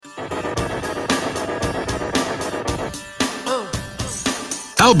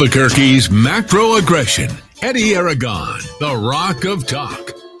Albuquerque's macro aggression. Eddie Aragon, the Rock of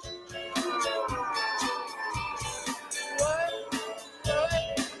Talk.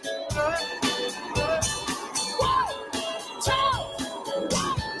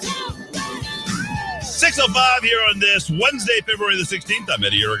 .05 here on this Wednesday, February the 16th. I'm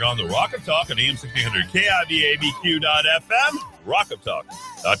Eddie Aragon, the Rock of Talk on AM 1600 KIVABQ.FM,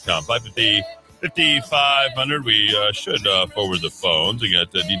 rockoftalk.com. 550 5500. We should forward the phones. We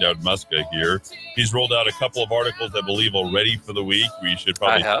got D. Dowd Muska here. He's rolled out a couple of articles, I believe, already for the week. We should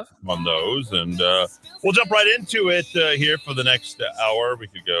probably on those. And we'll jump right into it here for the next hour. We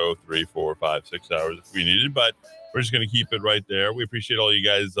could go 3, 4, 5, 6 hours if we needed, but we're just going to keep it right there. We appreciate all you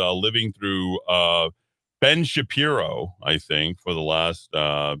guys living through Ben Shapiro, I think, for the last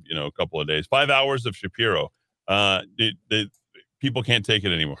couple of days. 5 hours of Shapiro. People can't take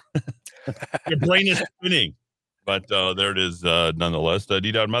it anymore. Your brain is spinning. But there it is nonetheless.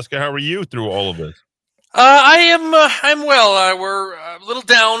 D. Dowd Muska, how are you through all of this? I'm well. We're a little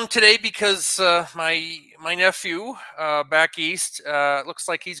down today because my nephew back east looks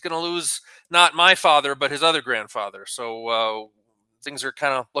like he's going to lose not my father, but his other grandfather. So things are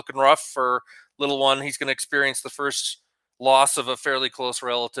kind of looking rough for little one. He's going to experience the first loss of a fairly close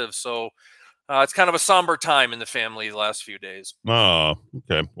relative. So it's kind of a somber time in the family the last few days. Oh,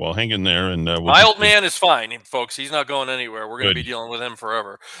 okay. Well, hang in there. And my old man is fine, folks. He's not going anywhere. We're going to be dealing with him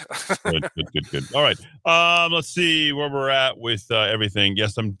forever. Good. All right. Let's see where we're at with everything.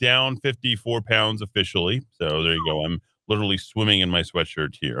 Yes, I'm down 54 pounds officially. So there you go. I'm literally swimming in my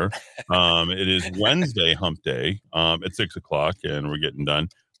sweatshirt here. It is Wednesday hump day at 6 o'clock, and we're getting done.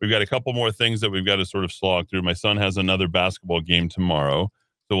 We've got a couple more things that we've got to sort of slog through. My son has another basketball game tomorrow,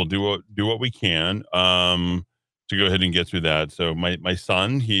 so we'll do what we can to go ahead and get through that. So my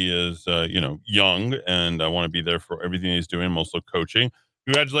son, he is young, and I want to be there for everything he's doing. I'm also coaching.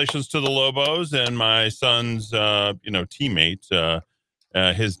 Congratulations to the Lobos and my son's teammate.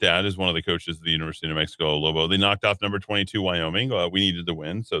 His dad is one of the coaches of the University of New Mexico Lobo. They knocked off number 22 Wyoming. We needed to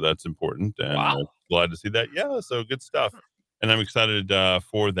win, so that's important. And wow. Glad to see that. Yeah, so good stuff. And I'm excited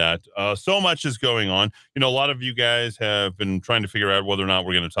for that. So much is going on. A lot of you guys have been trying to figure out whether or not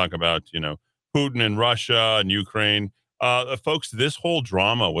we're going to talk about, Putin and Russia and Ukraine. Folks, this whole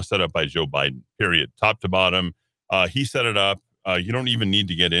drama was set up by Joe Biden, period, top to bottom. He set it up. You don't even need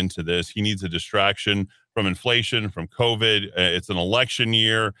to get into this. He needs a distraction from inflation, from COVID. It's an election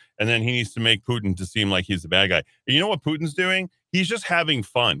year. And then he needs to make Putin to seem like he's the bad guy. And you know what Putin's doing? He's just having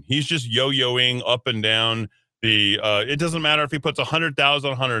fun. He's just yo-yoing up and down. It doesn't matter if he puts 100,000,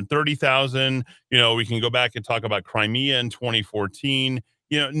 130,000. We can go back and talk about Crimea in 2014.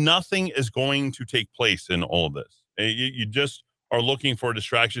 Nothing is going to take place in all of this. You just are looking for a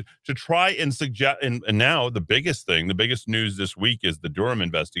distraction to try and suggest. And now the biggest news this week is the Durham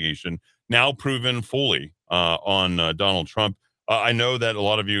investigation, now proven fully on Donald Trump. I know that a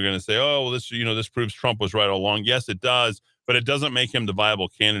lot of you are going to say, "Oh, well, this proves Trump was right all along." Yes, it does, but it doesn't make him the viable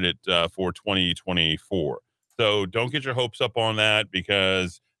candidate for 2024. So don't get your hopes up on that,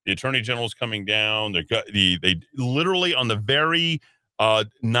 because the attorney general is coming down. They literally on the very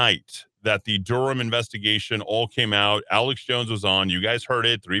night that the Durham investigation all came out, Alex Jones was on. You guys heard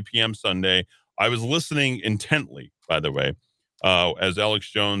it, 3 p.m. Sunday. I was listening intently, by the way, as Alex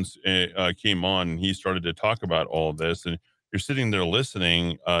Jones came on, and he started to talk about all of this. And you're sitting there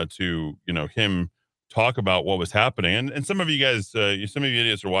listening to him talk about what was happening. And some of you guys, some of you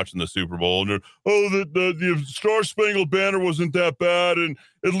idiots are watching the Super Bowl, and the Star Spangled Banner wasn't that bad, and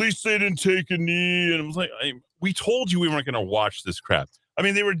at least they didn't take a knee. And it was like, we told you we weren't going to watch this crap. I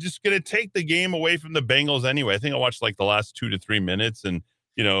mean, they were just going to take the game away from the Bengals anyway. I think I watched like the last 2 to 3 minutes, and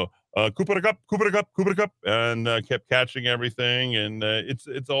Cooper Cup, and kept catching everything. And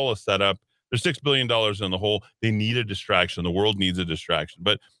it's all a setup. There's $6 billion in the hole. They need a distraction. The world needs a distraction.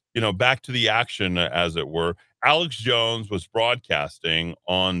 But back to the action, as it were. Alex Jones was broadcasting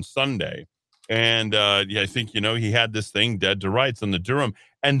on Sunday, and I think he had this thing dead to rights on the Durham.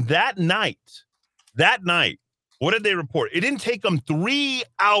 And that night, what did they report? It didn't take them 3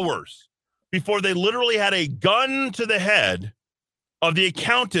 hours before they literally had a gun to the head of the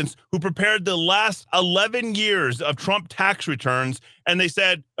accountants who prepared the last 11 years of Trump tax returns. And they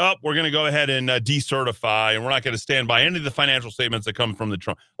said, we're going to go ahead and decertify, and we're not going to stand by any of the financial statements that come from the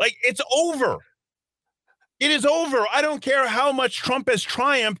Trump. Like, it's over. It is over. I don't care how much Trump has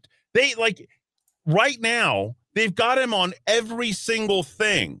triumphed. Right now, they've got him on every single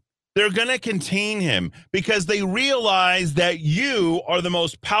thing. They're going to contain him because they realize that you are the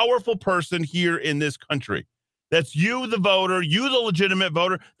most powerful person here in this country. That's you, the voter, you, the legitimate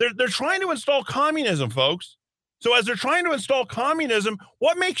voter. They're trying to install communism, folks. So as they're trying to install communism,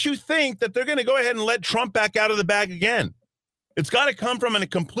 what makes you think that they're going to go ahead and let Trump back out of the bag again? It's got to come from in a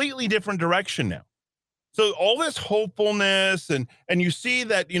completely different direction now. So all this hopefulness, and you see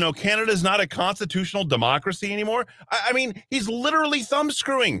that, Canada's not a constitutional democracy anymore. I mean, he's literally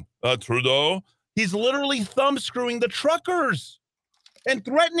thumbscrewing Trudeau. He's literally thumbscrewing the truckers and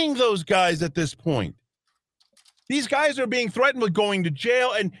threatening those guys at this point. These guys are being threatened with going to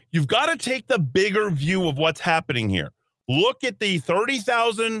jail, and you've got to take the bigger view of what's happening here. Look at the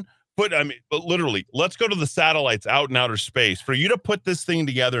 30,000 foot, but literally, let's go to the satellites out in outer space for you to put this thing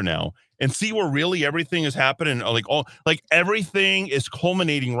together now and see where really everything is happening. Like everything is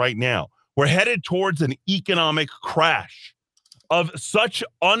culminating right now. We're headed towards an economic crash of such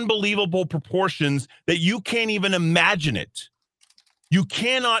unbelievable proportions that you can't even imagine it. You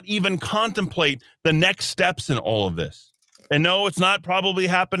cannot even contemplate the next steps in all of this. And no, it's not probably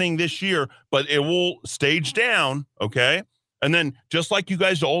happening this year, but it will stage down, okay? And then just like you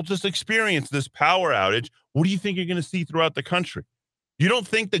guys all just experienced this power outage, what do you think you're going to see throughout the country? You don't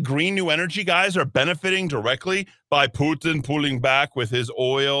think the green new energy guys are benefiting directly by Putin pulling back with his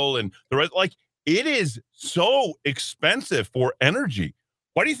oil and the rest? Like, it is so expensive for energy.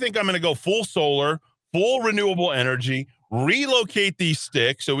 Why do you think I'm going to go full solar, full renewable energy, relocate these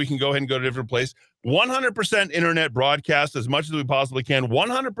sticks so we can go ahead and go to a different place, 100% internet broadcast as much as we possibly can,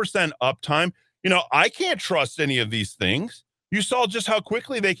 100% uptime? I can't trust any of these things. You saw just how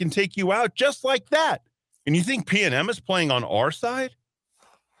quickly they can take you out just like that. And you think PNM is playing on our side?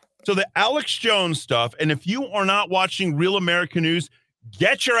 So the Alex Jones stuff, and if you are not watching Real American News,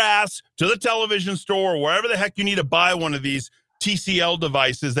 get your ass to the television store, wherever the heck you need to buy one of these TCL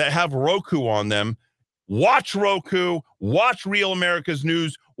devices that have Roku on them. Watch Roku, watch Real America's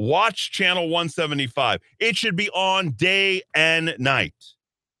News, watch Channel 175. It should be on day and night.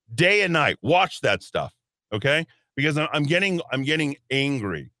 Day and night. Watch that stuff, okay? Because I'm getting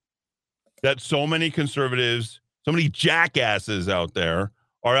angry that so many conservatives, so many jackasses out there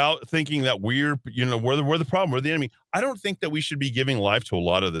are out thinking that we're the problem, we're the enemy. I don't think that we should be giving life to a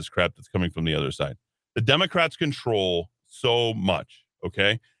lot of this crap that's coming from the other side. The Democrats control so much,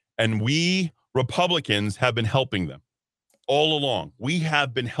 okay? And we Republicans have been helping them all along. We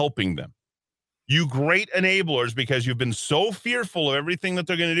have been helping them. You great enablers, because you've been so fearful of everything that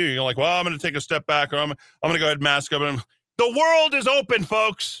they're going to do. You're like, well, I'm going to take a step back, or I'm going to go ahead and mask up. The world is open,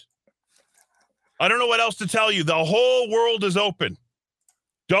 folks. I don't know what else to tell you. The whole world is open.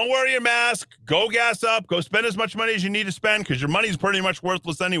 Don't wear your mask. Go gas up. Go spend as much money as you need to spend, because your money is pretty much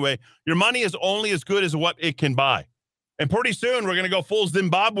worthless anyway. Your money is only as good as what it can buy. And pretty soon, we're going to go full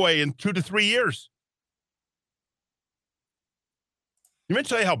Zimbabwe in 2 to 3 years. Let me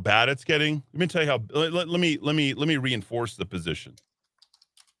tell you how bad it's getting. Let me tell you how. Let me reinforce the position.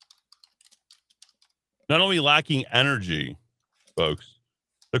 Not only lacking energy, folks,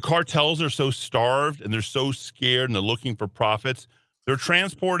 the cartels are so starved and they're so scared and they're looking for profits. They're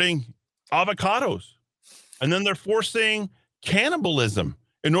transporting avocados, and then they're forcing cannibalism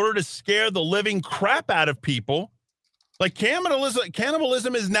in order to scare the living crap out of people. Like,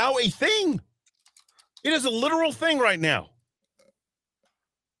 cannibalism is now a thing. It is a literal thing right now.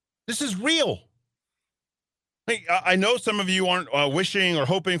 This is real. Hey, I know some of you aren't wishing or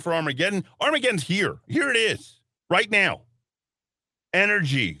hoping for Armageddon. Armageddon's here. Here it is, right now.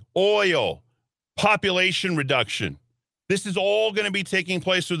 Energy, oil, population reduction. This is all going to be taking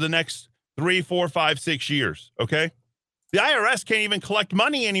place through the next 3, 4, 5, 6 years, okay? The IRS can't even collect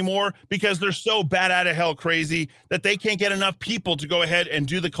money anymore because they're so bad out of hell crazy that they can't get enough people to go ahead and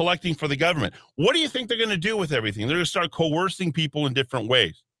do the collecting for the government. What do you think they're going to do with everything? They're going to start coercing people in different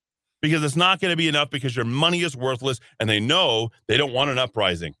ways, because it's not going to be enough, because your money is worthless, and they know they don't want an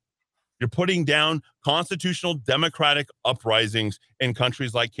uprising. You're putting down constitutional democratic uprisings in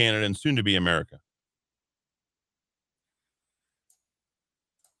countries like Canada and soon to be America.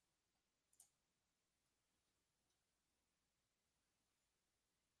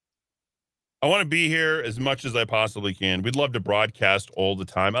 I want to be here as much as I possibly can. We'd love to broadcast all the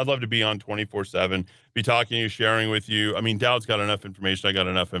time. I'd love to be on 24/7, be talking to you, sharing with you. I mean, Dowd's got enough information. I got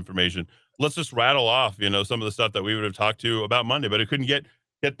enough information. Let's just rattle off, some of the stuff that we would have talked to about Monday, but I couldn't get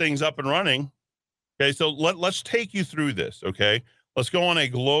things up and running. Okay, so let's take you through this, okay? Let's go on a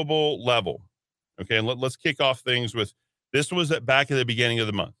global level, okay? And let's kick off things with, this was back at the beginning of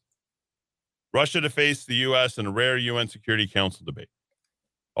the month. Russia to face the U.S. in a rare UN Security Council debate.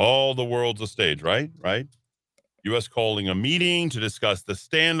 All the world's a stage, right? U.S. calling a meeting to discuss the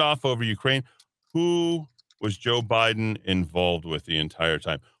standoff over Ukraine. Who was Joe Biden involved with the entire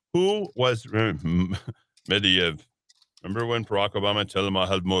time? Who was Medvedev? Remember when Barack Obama told him I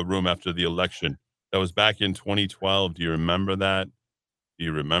had more room after the election? That was back in 2012. Do you remember that? Do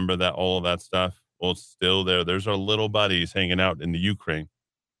you remember that, all of that stuff? Well, it's still there. There's our little buddies hanging out in the Ukraine,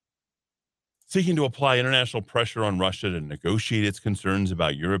 seeking to apply international pressure on Russia to negotiate its concerns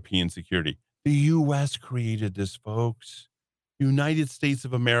about European security. The U.S. created this, folks. United States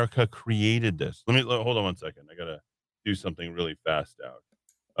of America created this. Hold on one second. I got to do something really fast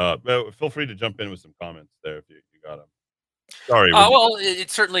out. Feel free to jump in with some comments there if you got them. Sorry. Well,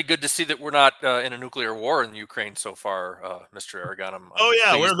 it's certainly good to see that we're not in a nuclear war in Ukraine so far, Mr. Aragon.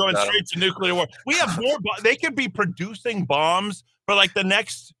 We're going straight to nuclear war. We have more. They could be producing bombs for like the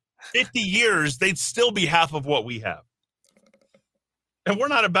next 50 years. They'd still be half of what we have. And we're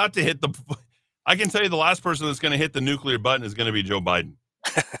not about to hit I can tell you the last person that's going to hit the nuclear button is going to be Joe Biden.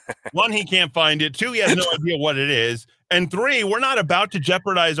 One, he can't find it. Two, he has no idea what it is. And three, we're not about to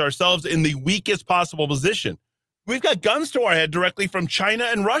jeopardize ourselves in the weakest possible position. We've got guns to our head directly from China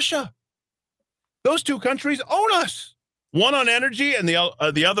and Russia. Those two countries own us. One on energy and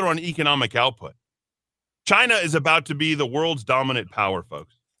the other on economic output. China is about to be the world's dominant power,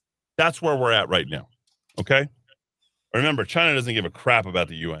 folks. That's where we're at right now. Okay? Remember, China doesn't give a crap about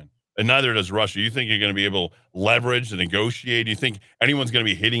the UN. And neither does Russia. You think you're going to be able to leverage and negotiate? You think anyone's going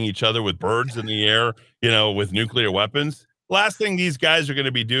to be hitting each other with birds in the air, with nuclear weapons? Last thing these guys are going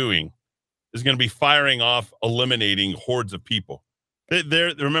to be doing is going to be firing off, eliminating hordes of people.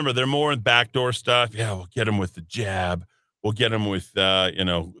 Remember, they're more backdoor stuff. Yeah, we'll get them with the jab. We'll get them with,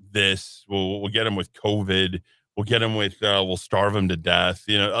 this. We'll get them with COVID. We'll get them with, we'll starve them to death.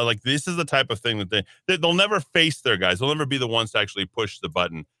 Like this is the type of thing that they'll never face their guys. They'll never be the ones to actually push the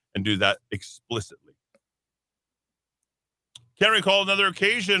button and do that explicitly. Can't recall another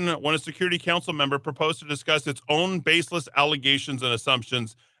occasion when a Security Council member proposed to discuss its own baseless allegations and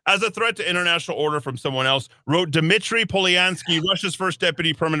assumptions as a threat to international order from someone else, wrote Dmitry Polyansky, Russia's first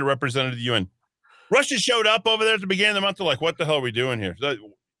deputy permanent representative to the UN. Russia showed up over there at the beginning of the month. They're like, what the hell are we doing here?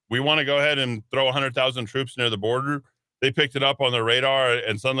 We want to go ahead and throw 100,000 troops near the border. They picked it up on their radar,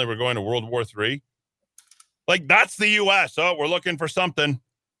 and suddenly we're going to World War III. Like, that's the U.S. Oh, we're looking for something.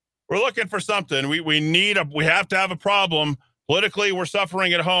 We're looking for something. We have to have a problem. Politically, we're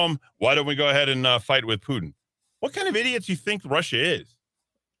suffering at home. Why don't we go ahead and fight with Putin? What kind of idiots do you think Russia is?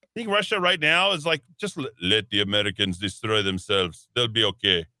 I think Russia right now is like, just let the Americans destroy themselves. They'll be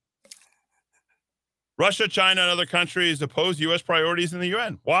okay. Russia, China, and other countries oppose U.S. priorities in the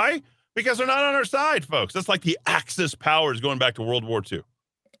UN. Why? Because they're not on our side, folks. That's like the Axis powers going back to World War II.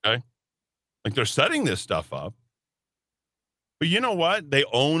 Okay? Like they're setting this stuff up. But you know what? They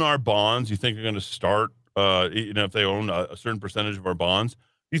own our bonds. You think they're going to start, if they own a certain percentage of our bonds,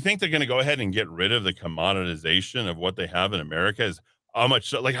 you think they're going to go ahead and get rid of the commoditization of what they have in America? Is how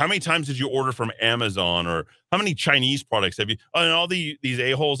many times did you order from Amazon, or how many Chinese products have you, and all these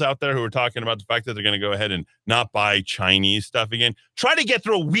a-holes out there who are talking about the fact that they're going to go ahead and not buy Chinese stuff again? Try to get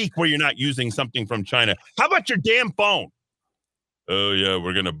through a week where you're not using something from China. How about your damn phone? Oh yeah,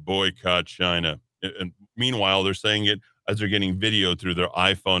 we're going to boycott China. And meanwhile, they're saying it as they're getting video through their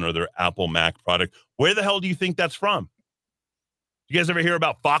iPhone or their Apple Mac product. Where the hell do you think that's from? You guys ever hear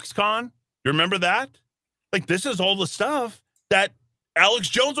about Foxconn? You remember that? Like, this is all the stuff that Alex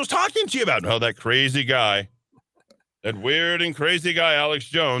Jones was talking to you about. Oh, that crazy guy. That weird and crazy guy, Alex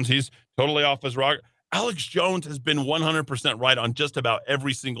Jones. He's totally off his rock. Alex Jones has been 100% right on just about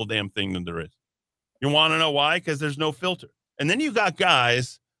every single damn thing that there is. You want to know why? Because there's no filter. And then you got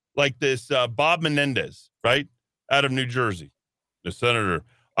guys like this Bob Menendez, right? Out of New Jersey, the senator.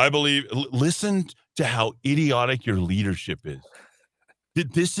 I believe, listen to how idiotic your leadership is.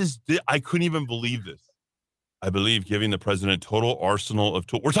 I couldn't even believe this. I believe giving the president total arsenal of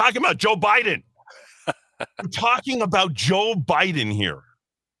tools. We're talking about Joe Biden. We're talking about Joe Biden here.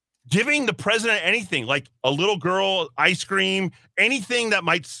 Giving the president anything, like a little girl, ice cream, anything that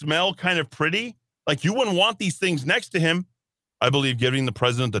might smell kind of pretty. Like, you wouldn't want these things next to him. I believe giving the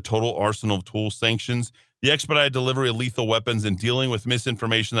president the total arsenal of tools, sanctions, the expedited delivery of lethal weapons, and dealing with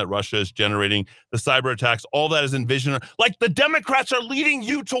misinformation that Russia is generating, the cyber attacks, all that is envisioned. Like, the Democrats are leading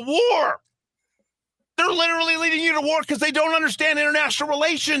you to war. They're literally leading you to war because they don't understand international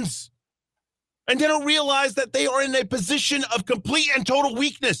relations. And they don't realize that they are in a position of complete and total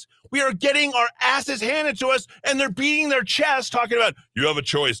weakness. We are getting our asses handed to us, and they're beating their chest talking about, you have a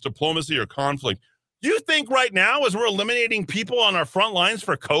choice, diplomacy or conflict. You think right now, as we're eliminating people on our front lines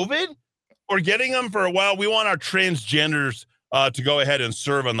for COVID, or getting them for a while, we want our transgenders to go ahead and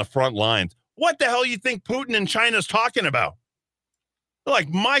serve on the front lines. What the hell you think Putin and China's talking about? They're like,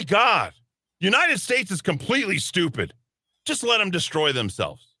 my God, United States is completely stupid. Just let them destroy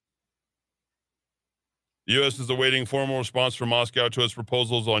themselves. The U.S. is awaiting formal response from Moscow to its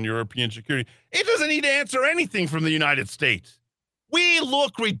proposals on European security. It doesn't need to answer anything from the United States. We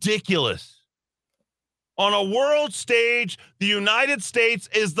look ridiculous. On a world stage, the United States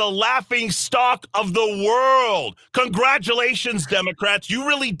is the laughing stock of the world. Congratulations, Democrats. You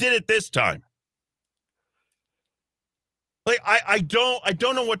really did it this time. Like, I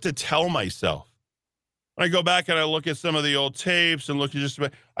don't know what to tell myself. When I go back and I look at some of the old tapes and look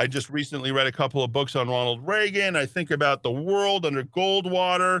at I just recently read a couple of books on Ronald Reagan. I think about the world under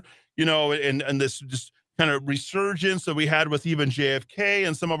Goldwater, and this just kind of resurgence that we had with even JFK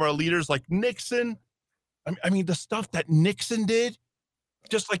and some of our leaders like Nixon. I mean, the stuff that Nixon did,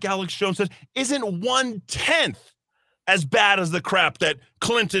 just like Alex Jones said, isn't 1/10 as bad as the crap that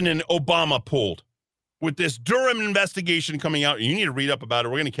Clinton and Obama pulled. With this Durham investigation coming out, you need to read up about it.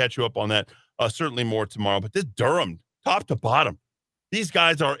 We're going to catch you up on that certainly more tomorrow. But this Durham, top to bottom, these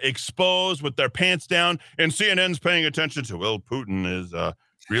guys are exposed with their pants down, and CNN's paying attention to, well, Putin is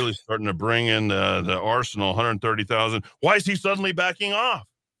really starting to bring in the arsenal, 130,000. Why is he suddenly backing off?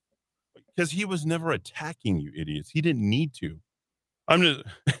 Because he was never attacking you idiots. He didn't need to. Can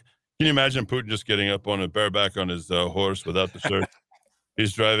you imagine Putin just getting up on a bareback on his horse without the shirt?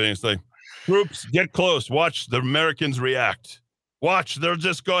 He's driving. It's like, troops, get close. Watch the Americans react. Watch. They'll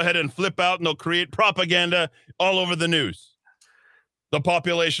just go ahead and flip out and they'll create propaganda all over the news. The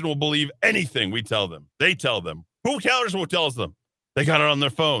population will believe anything we tell them. They tell them. Who cares what tells them? They got it on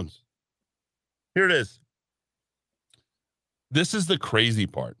their phones. Here it is. This is the crazy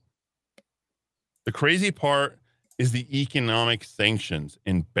part. The crazy part is the economic sanctions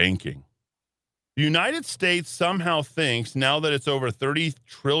in banking. The United States somehow thinks, now that it's over $30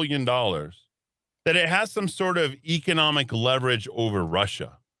 trillion, that it has some sort of economic leverage over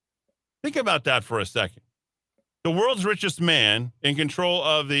Russia. Think about that for a second. The world's richest man in control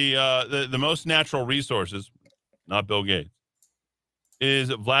of the most natural resources, not Bill Gates, is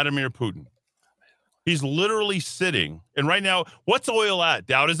Vladimir Putin. He's literally sitting, and right now, what's oil at?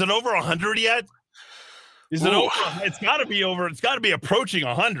 Dowd, is it over 100 yet? Is it over? It's got to be over. It's got to be approaching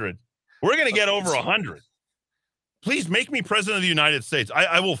 100. We're going to get over 100. Please make me president of the United States.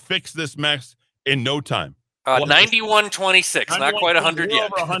 I will fix this mess in no time. 91.26, not quite 100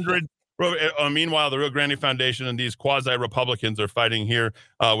 yet. Over 100. Meanwhile, the Rio Grande Foundation and these quasi-Republicans are fighting here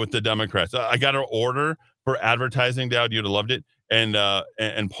with the Democrats. I got an order for advertising, Dowd. You'd have loved it. And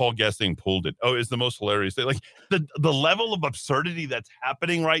Paul Gessing pulled it. Oh, it's the most hilarious thing. Like the level of absurdity that's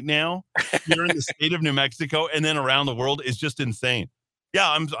happening right now here in the state of New Mexico and then around the world is just insane. Yeah,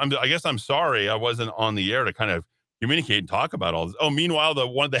 I guess I'm sorry I wasn't on the air to kind of communicate and talk about all this. Oh, meanwhile,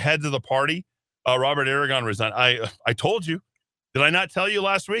 one of the heads of the party, Robert Aragon, resigned. I told you. Did I not tell you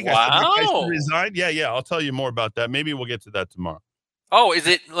last week? Wow. I said resigned. Yeah. I'll tell you more about that. Maybe we'll get to that tomorrow. Oh, is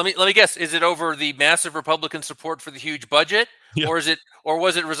it? Let me guess. Is it over the massive Republican support for the huge budget, yeah. or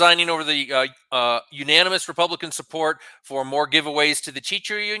was it resigning over the unanimous Republican support for more giveaways to the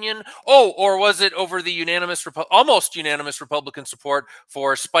teacher union? Oh, or was it over the almost unanimous Republican support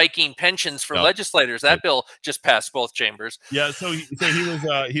for spiking pensions for legislators? That bill just passed both chambers. Yeah, so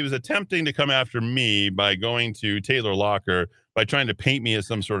he was attempting to come after me by going to Taylor Locker by trying to paint me as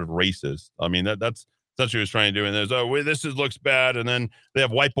some sort of racist. I mean, that's what he was trying to do. And there's, this looks bad. And then they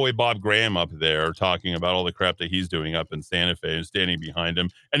have white boy Bob Graham up there talking about all the crap that he's doing up in Santa Fe and standing behind him.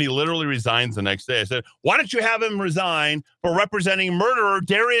 And he literally resigns the next day. I said, why don't you have him resign for representing murderer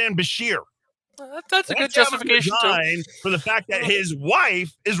Darian Bashir? That's a good justification too. For the fact that his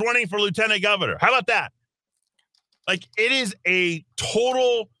wife is running for lieutenant governor. How about that? Like, it is a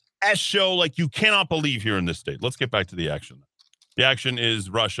total S show like you cannot believe here in this state. Let's get back to the action. The action is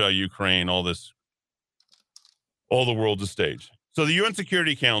Russia, Ukraine, all the world's a stage. So the UN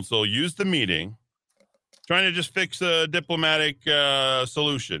Security Council used the meeting trying to just fix a diplomatic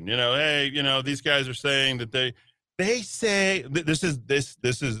solution. Hey, these guys are saying that they say this is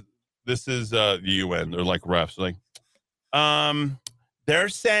the UN. They're like refs. Like, they're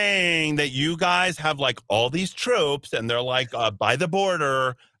saying that you guys have like all these troops and they're like by the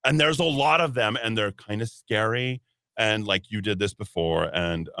border and there's a lot of them and they're kind of scary and like you did this before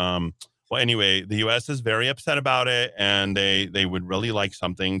and well, anyway, the U.S. is very upset about it, and they would really like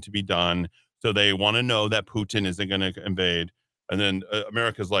something to be done. So they want to know that Putin isn't going to invade. And then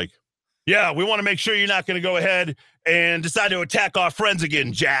America's like, yeah, we want to make sure you're not going to go ahead and decide to attack our friends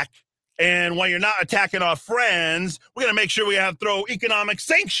again, Jack. And when you're not attacking our friends, we're going to make sure we have to throw economic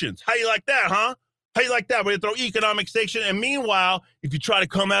sanctions. How you like that, huh? How you like that? We're going to throw economic sanctions. And meanwhile, if you try to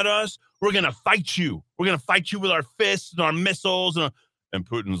come at us, we're going to fight you. We're going to fight you with our fists and our missiles and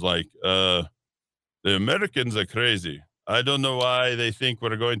Putin's like, the Americans are crazy. I don't know why they think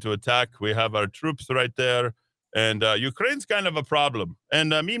we're going to attack. We have our troops right there, and Ukraine's kind of a problem. And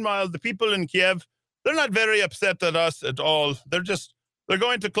meanwhile, the people in Kiev, they're not very upset at us at all. They're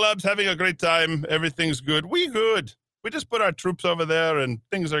going to clubs, having a great time. Everything's good. We good. We just put our troops over there, and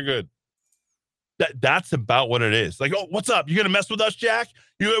things are good. That's about what it is. Like, oh, what's up? You gonna mess with us, Jack?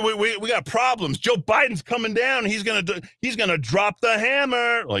 We got problems. Joe Biden's coming down. He's gonna drop the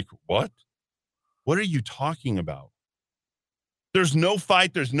hammer. Like, what? What are you talking about? There's no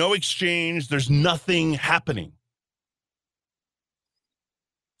fight. There's no exchange. There's nothing happening.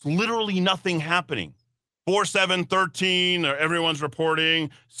 It's literally nothing happening. 4/7/13, everyone's reporting.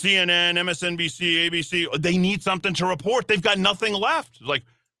 CNN, MSNBC, ABC. They need something to report. They've got nothing left. It's like,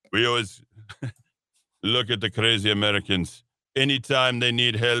 we always look at the crazy Americans. Anytime they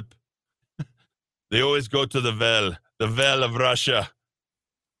need help, they always go to the well of Russia.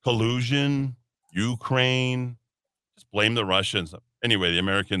 Collusion, Ukraine. Just blame the Russians. Anyway, the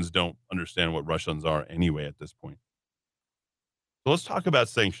Americans don't understand what Russians are anyway at this point. So let's talk about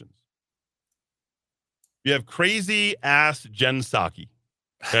sanctions. You have crazy ass Jen Psaki.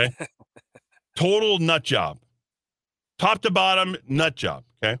 Okay. Total nut job. Top to bottom nut job.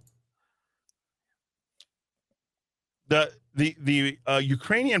 Okay. The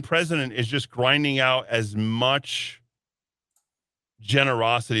Ukrainian president is just grinding out as much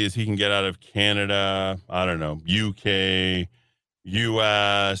generosity as he can get out of Canada, I don't know, UK,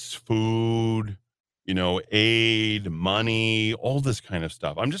 US, food, aid, money, all this kind of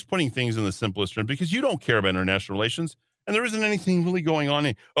stuff. I'm just putting things in the simplest terms because you don't care about international relations and there isn't anything really going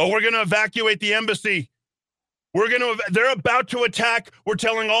on. Oh, we're going to evacuate the embassy. They're about to attack. We're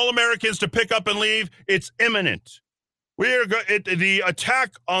telling all Americans to pick up and leave. It's imminent. The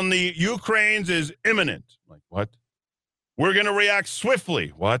attack on the Ukrainians is imminent. Like, what? We're going to react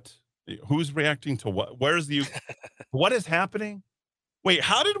swiftly. What? Who's reacting to what? What is happening? Wait,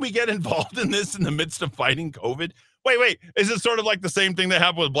 how did we get involved in this in the midst of fighting COVID? Wait. Is it sort of like the same thing that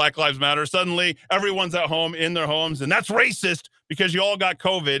happened with Black Lives Matter? Suddenly, everyone's at home in their homes, and that's racist because you all got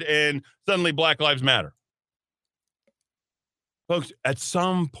COVID, and suddenly Black Lives Matter. Folks, at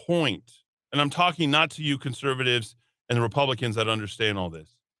some point, and I'm talking not to you conservatives and the Republicans that understand all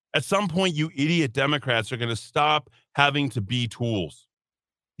this, at some point, you idiot Democrats are going to stop having to be tools.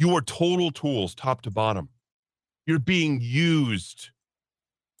 You are total tools, top to bottom. You're being used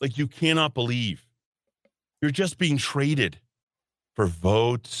like you cannot believe. You're just being traded for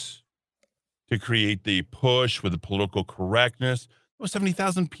votes to create the push with the political correctness. There was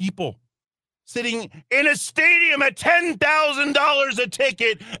 70,000 people sitting in a stadium at $10,000 a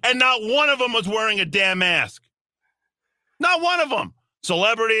ticket, and not one of them was wearing a damn mask. Not one of them.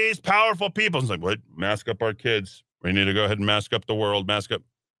 Celebrities, powerful people. It's like, what? Mask up our kids. We need to go ahead and mask up the world. Mask up.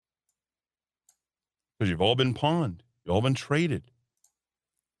 Because you've all been pawned. You've all been traded.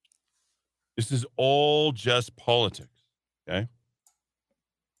 This is all just politics, okay?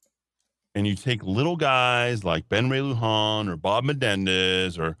 And you take little guys like Ben Ray Lujan or Bob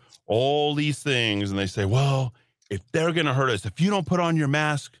Menendez or all these things, and they say, well, if they're going to hurt us, if you don't put on your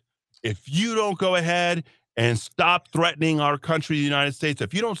mask, if you don't go ahead and stop threatening our country, the United States,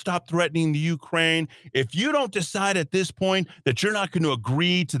 if you don't stop threatening the Ukraine, if you don't decide at this point that you're not going to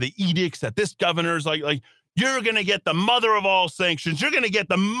agree to the edicts that this governor's like you're going to get the mother of all sanctions, you're going to get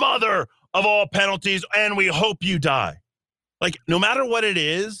the mother of all penalties, and we hope you die. Like, no matter what it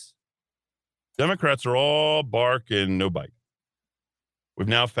is, Democrats are all bark and no bite. We've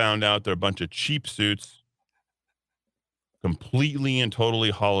now found out they're a bunch of cheap suits, completely and totally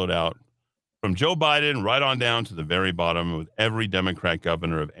hollowed out. From Joe Biden right on down to the very bottom with every Democrat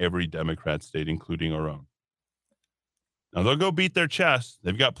governor of every Democrat state, including our own. Now, they'll go beat their chest.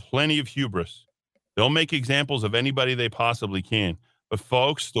 They've got plenty of hubris. They'll make examples of anybody they possibly can. But,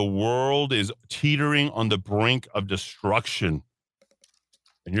 folks, the world is teetering on the brink of destruction.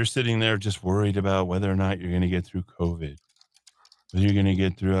 And you're sitting there just worried about whether or not you're going to get through COVID. Whether you're going to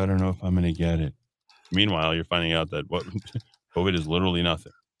get through, I don't know if I'm going to get it. Meanwhile, you're finding out that COVID is literally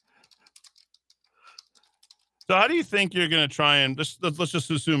nothing. So how do you think you're going to try and let's just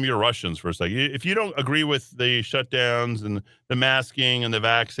assume you're Russians for a second. If you don't agree with the shutdowns and the masking and the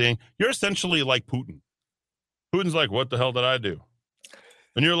vaccine, you're essentially like Putin. Putin's like, what the hell did I do?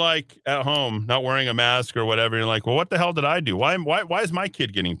 And you're like at home, not wearing a mask or whatever. You're like, well, what the hell did I do? Why is my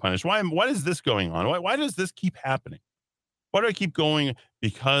kid getting punished? Why is this going on? Why does this keep happening? Why do I keep going?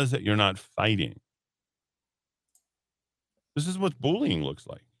 Because you're not fighting. This is what bullying looks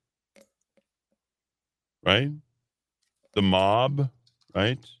like. Right? The mob,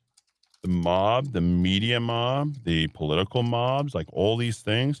 right? The mob, the media mob, the political mobs, like all these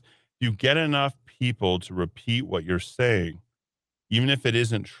things. you get enough people to repeat what you're saying, even if it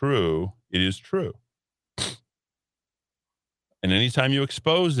isn't true, it is true. And anytime you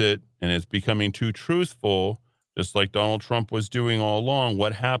expose it and it's becoming too truthful, just like Donald Trump was doing all along,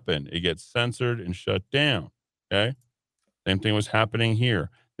 what happened? It gets censored and shut down. Okay. Same thing was happening here.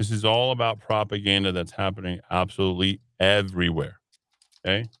 This is all about propaganda that's happening absolutely everywhere.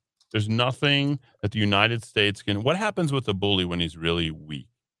 Okay. There's nothing that the United States can. What happens with a bully when he's really weak?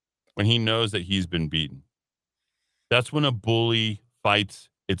 When he knows that he's been beaten? That's when a bully fights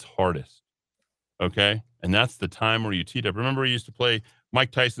its hardest. Okay. And that's the time where you teed up. Remember, we used to play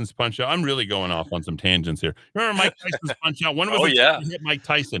Mike Tyson's Punch Out. I'm really going off on some tangents here. Remember Mike Tyson's Punch Out? When was it you hit Mike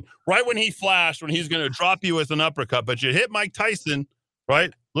Tyson? Right when he flashed, when he's going to drop you with an uppercut, but you hit Mike Tyson,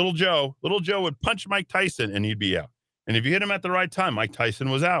 right? Little Joe would punch Mike Tyson and he'd be out. And if you hit him at the right time, Mike Tyson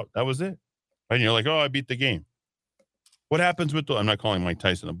was out. That was it. Right? And you're like, oh, I beat the game. What happens with I'm not calling Mike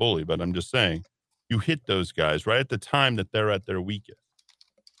Tyson a bully, but I'm just saying you hit those guys right at the time that they're at their weakest.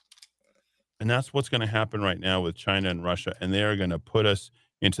 And that's what's going to happen right now with China and Russia. And they are going to put us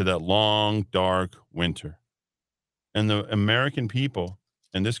into that long, dark winter. And the American people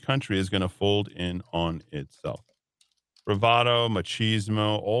and this country is going to fold in on itself. Bravado,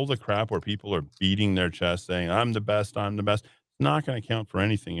 machismo, all the crap where people are beating their chest saying, I'm the best, it's not going to count for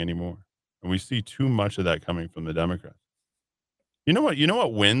anything anymore. And we see too much of that coming from the Democrats. You know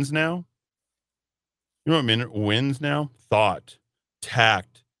what wins now? You know what wins now? Thought,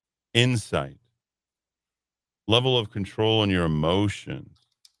 tact, insight, level of control in your emotions.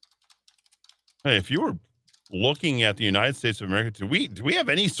 Hey, if you were looking at the United States of America, do we have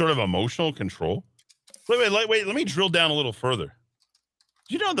any sort of emotional control? Wait, let me drill down a little further.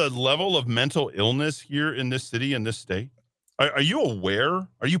 Do you know the level of mental illness here in this city, in this state? Are you aware?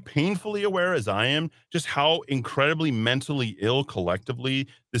 Are you painfully aware, as I am, just how incredibly mentally ill collectively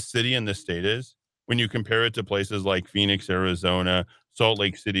this city and this state is? When you compare it to places like Phoenix, Arizona, Salt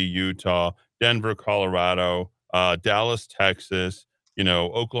Lake City, Utah, Denver, Colorado, Dallas, Texas,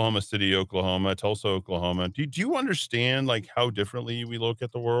 Oklahoma City, Oklahoma, Tulsa, Oklahoma. Do you understand like how differently we look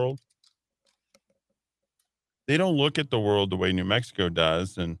at the world? They don't look at the world the way New Mexico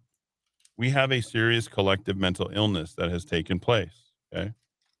does. And we have a serious collective mental illness that has taken place. Okay.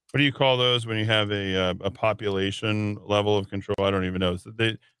 What do you call those when you have a population level of control? I don't even know.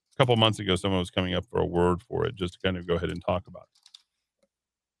 A couple months ago, someone was coming up for a word for it, just to kind of go ahead and talk about it.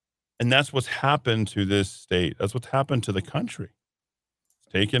 And that's what's happened to this state. That's what's happened to the country.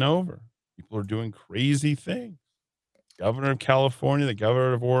 It's taken over. People are doing crazy things. Governor of California, the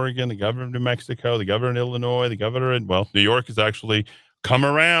governor of Oregon, the governor of New Mexico, the governor of Illinois, the governor in, New York has actually come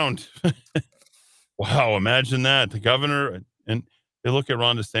around. Wow, imagine that. The governor, and they look at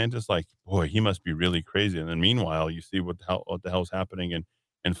Ron DeSantis like, boy, he must be really crazy. And then meanwhile, you see what the hell's happening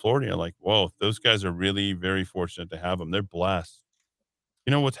in Florida. You're like, whoa, those guys are really very fortunate to have them. They're blessed.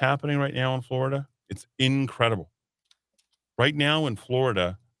 You know what's happening right now in Florida? It's incredible. Right now in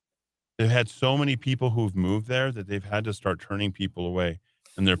Florida, they've had so many people who've moved there that they've had to start turning people away.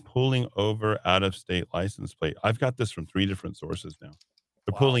 And they're pulling over out-of-state license plate. I've got this from 3 different sources now.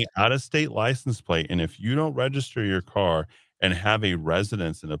 They're pulling out-of-state license plate. And if you don't register your car and have a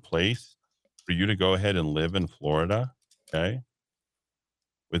residence in a place for you to go ahead and live in Florida, okay,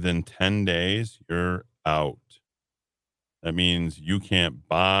 within 10 days, you're out. That means you can't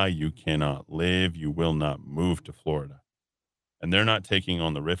buy, you cannot live, you will not move to Florida. And they're not taking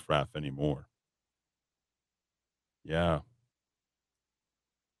on the riffraff anymore. Yeah.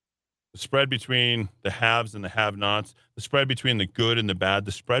 The spread between the haves and the have-nots, the spread between the good and the bad,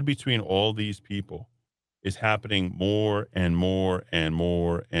 the spread between all these people is happening more and more and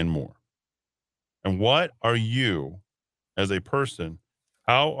more and more. And what are you, as a person,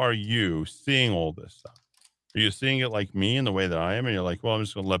 how are you seeing all this stuff? Are you seeing it like me in the way that I am? And you're like, well, I'm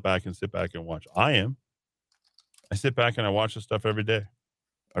just going to sit back and watch. I am. I sit back and I watch this stuff every day.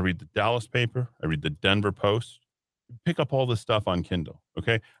 I read the Dallas paper. I read the Denver Post. Pick up all this stuff on Kindle,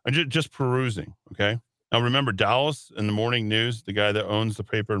 okay? I'm just perusing, okay? Now, remember, Dallas in the morning news, the guy that owns the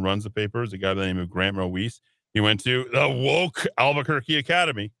paper and runs the paper is a guy by the name of Grant Ruiz. He went to the woke Albuquerque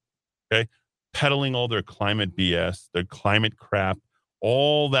Academy, okay? Peddling all their climate BS, their climate crap,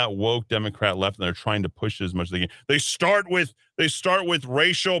 all that woke Democrat left, and they're trying to push it as much as they can. They start with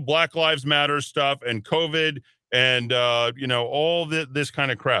racial Black Lives Matter stuff and COVID and all this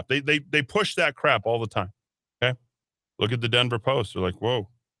kind of crap. They push that crap all the time. Okay, look at the Denver Post. They're like, whoa,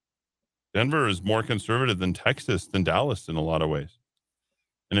 Denver is more conservative than Texas, than Dallas in a lot of ways.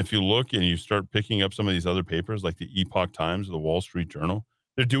 And if you look and you start picking up some of these other papers, like the Epoch Times or the Wall Street Journal,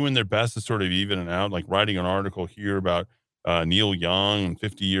 they're doing their best to sort of even it out, like writing an article here about Neil Young,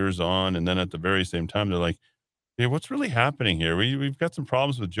 50 years on, and then at the very same time, they're like, "Hey, what's really happening here? We've got some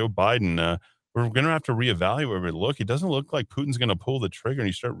problems with Joe Biden. We're going to have to reevaluate where we look. It doesn't look like Putin's going to pull the trigger." And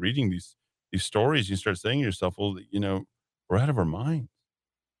you start reading these stories, you start saying to yourself, "Well, we're out of our minds.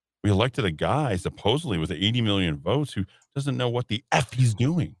 We elected a guy supposedly with 80 million votes who doesn't know what the f he's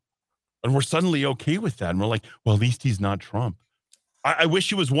doing, and we're suddenly okay with that. And we're like, well, at least he's not Trump. I wish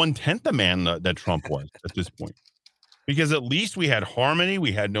he was 1/10 the man that Trump was at this point." Because at least we had harmony.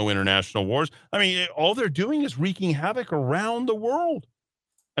 We had no international wars. I mean, all they're doing is wreaking havoc around the world.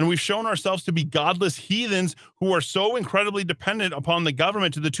 And we've shown ourselves to be godless heathens who are so incredibly dependent upon the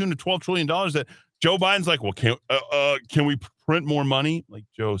government to the tune of $12 trillion that Joe Biden's like, well, can we print more money? Like,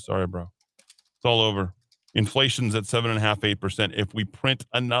 Joe, sorry, bro. It's all over. Inflation's at 7.5%, 8%. If we print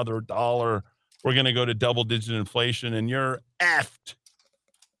another dollar, we're going to go to double-digit inflation, and you're effed.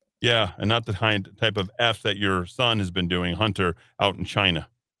 Yeah, and not the type of F that your son has been doing, Hunter, out in China.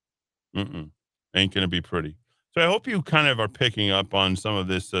 Ain't going to be pretty. So I hope you kind of are picking up on some of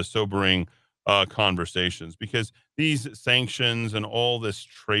this sobering conversations, because these sanctions and all this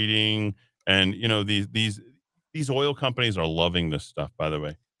trading and, these oil companies are loving this stuff, by the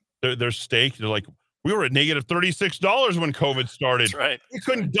way. They're staked. They're like, we were at negative $36 when COVID started. That's right. We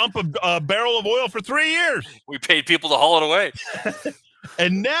couldn't dump a barrel of oil for 3 years. We paid people to haul it away.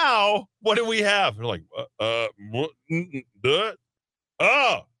 And now, what do we have? They're like,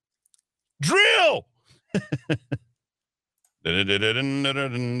 drill. Like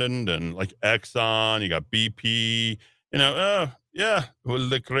Exxon, you got BP, yeah,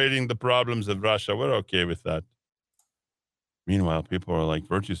 we're creating the problems of Russia. We're okay with that. Meanwhile, people are like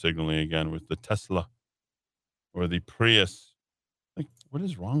virtue signaling again with the Tesla or the Prius. Like, what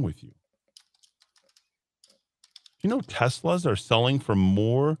is wrong with you? Teslas are selling for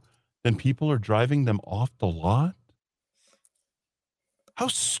more than people are driving them off the lot? How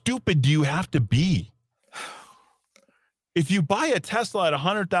stupid do you have to be? If you buy a Tesla at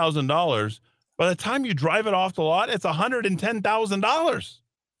 $100,000, by the time you drive it off the lot, it's $110,000.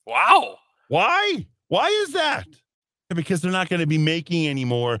 Wow. Why? Why is that? Because they're not going to be making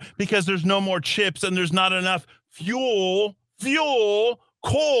anymore, because there's no more chips and there's not enough coal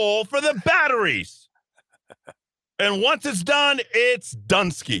for the batteries. And once it's done, it's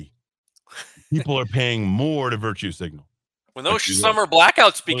Dunsky. People are paying more to virtue signal. When those summer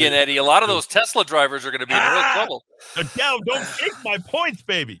blackouts begin, Eddie, a lot of those Tesla drivers are going to be in real trouble. Now, don't take my points,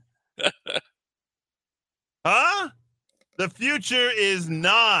 baby. Huh? The future is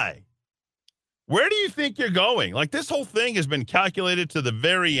nigh. Where do you think you're going? Like, this whole thing has been calculated to the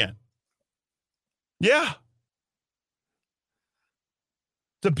very end. Yeah.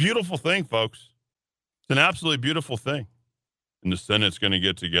 It's a beautiful thing, folks. It's an absolutely beautiful thing. And the Senate's going to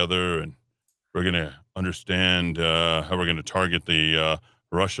get together, and we're going to understand how we're going to target the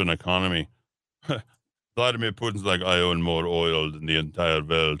Russian economy. Vladimir Putin's like, I own more oil than the entire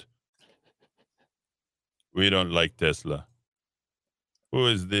world. We don't like Tesla. Who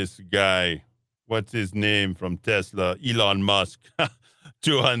is this guy? What's his name from Tesla? Elon Musk.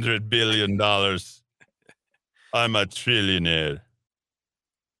 $200 billion. I'm a trillionaire.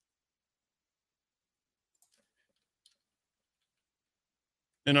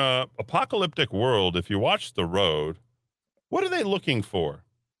 In an apocalyptic world, if you watch The Road, what are they looking for?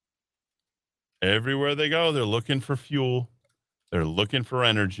 Everywhere they go, they're looking for fuel. They're looking for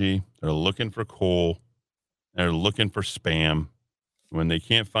energy. They're looking for coal. They're looking for spam. When they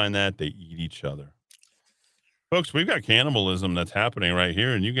can't find that, they eat each other. Folks, we've got cannibalism that's happening right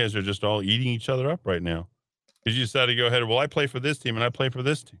here, and you guys are just all eating each other up right now. Because you decided to go ahead, well, I play for this team, and I play for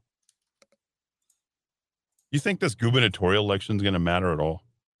this team. You think this gubernatorial election is going to matter at all?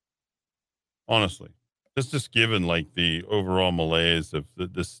 Honestly. Just given, like, the overall malaise of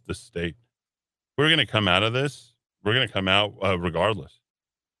this state. We're going to come out of this. We're going to come out regardless.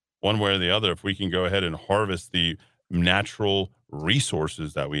 One way or the other, if we can go ahead and harvest the natural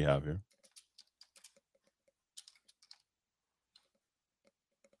resources that we have here.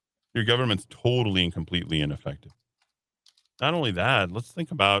 Your government's totally and completely ineffective. Not only that, let's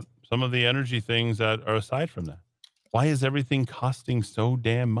think about some of the energy things that are aside from that. Why is everything costing so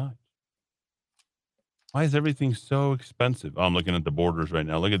damn much? Why is everything so expensive? Oh, I'm looking at the borders right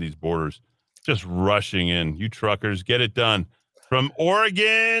now. Look at these borders just rushing in. You truckers, get it done. From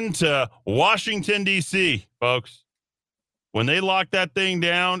Oregon to Washington, D.C., folks. When they lock that thing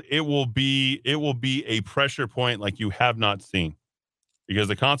down, it will be a pressure point like you have not seen. Because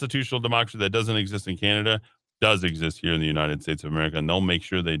the constitutional democracy that doesn't exist in Canada does exist here in the United States of America, and they'll make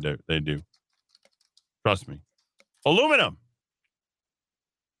sure they do. Trust me. Aluminum.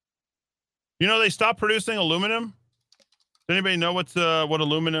 They stopped producing aluminum Does anybody know what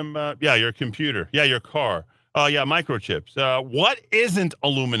aluminum? Yeah, your computer. Yeah, your car. Yeah, microchips. What isn't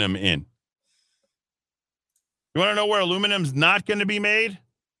aluminum in? You want to know where aluminum's not going to be made?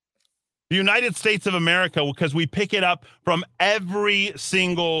 The United States of America, because we pick it up from every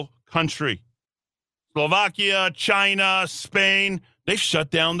single country. Slovakia, China, Spain, they shut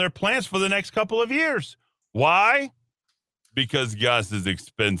down their plants for the next couple of years. Why? Because gas is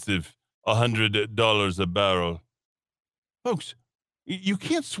expensive, $100 a barrel. Folks, you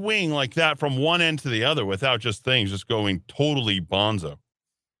can't swing like that from one end to the other without things just going totally bonzo.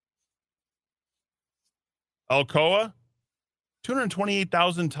 Alcoa,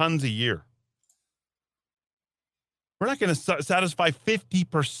 228,000 tons a year. We're not going to satisfy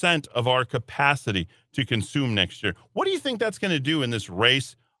 50% of our capacity to consume next year. What do you think that's going to do in this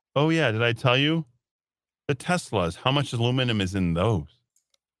race? Oh, yeah, did I tell you? The Teslas, how much aluminum is in those?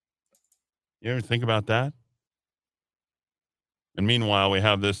 You ever think about that? And meanwhile, we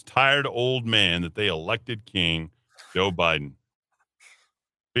have this tired old man that they elected king, Joe Biden,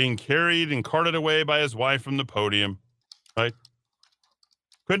 being carried and carted away by his wife from the podium, right?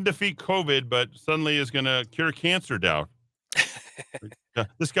 Couldn't defeat COVID, but suddenly is going to cure cancer doubt.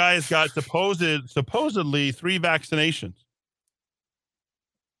 This guy has got supposedly 3 vaccinations.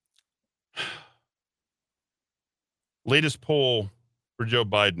 Latest poll for Joe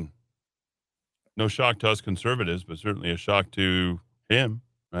Biden. No shock to us conservatives, but certainly a shock to him,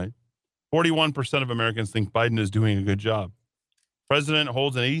 right? 41% of Americans think Biden is doing a good job. President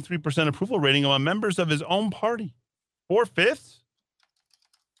holds an 83% approval rating among members of his own party. 4/5?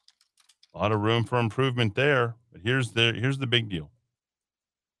 A lot of room for improvement there. But here's the big deal.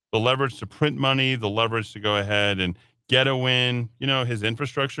 The leverage to print money, the leverage to go ahead and get a win. You know, his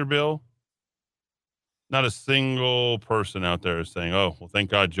infrastructure bill. Not a single person out there is saying, oh, well, thank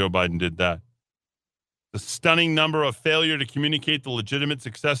God Joe Biden did that. The stunning number of failure to communicate the legitimate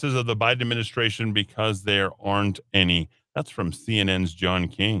successes of the Biden administration because there aren't any. That's from CNN's John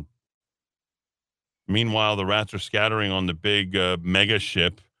King. Meanwhile, the rats are scattering on the big mega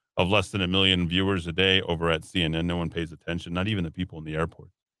ship of less than 1 million viewers a day over at CNN. No one pays attention, not even the people in the airport.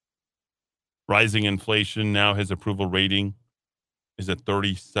 Rising inflation. Now his approval rating is at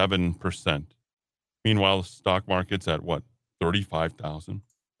 37%. Meanwhile, the stock market's at what? 35,000.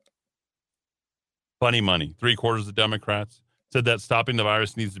 Funny money. 3/4 of Democrats said that stopping the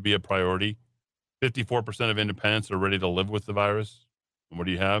virus needs to be a priority. 54% of independents are ready to live with the virus. And what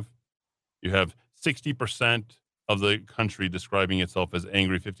do you have? You have 60% of the country describing itself as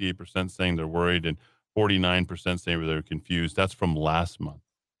angry, 58% saying they're worried, and 49% saying they're confused. That's from last month.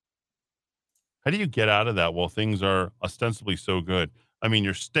 How do you get out of that while things are ostensibly so good? I mean,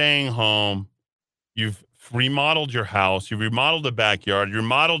 you're staying home. You've remodeled your house. You've remodeled the backyard. You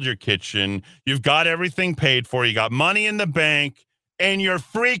remodeled your kitchen. You've got everything paid for. You got money in the bank, and you're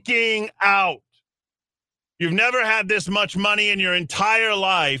freaking out. You've never had this much money in your entire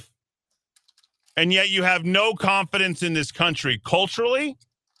life, and yet you have no confidence in this country culturally.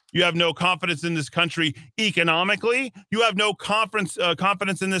 You have no confidence in this country economically. You have no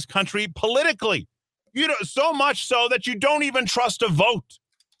confidence in this country politically. You know, so much so that you don't even trust a vote.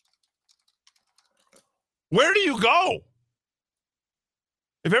 Where do you go?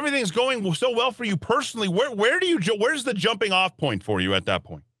 If everything's going so well for you personally, where's the jumping off point for you at that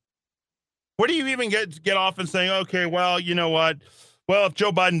point? Where do you even get off and saying, okay, well, you know what? Well, if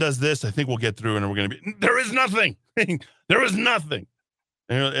Joe Biden does this, I think we'll get through and we're going to be, there is nothing. There is nothing.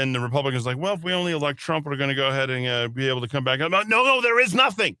 And the Republicans like, well, if we only elect Trump, we're going to go ahead and be able to come back. No, there is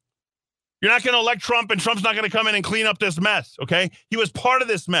nothing. You're not going to elect Trump, and Trump's not going to come in and clean up this mess, okay? He was part of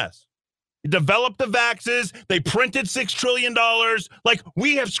this mess. He developed the vaxes. They printed $6 trillion. Like,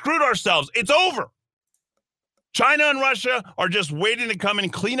 we have screwed ourselves. It's over. China and Russia are just waiting to come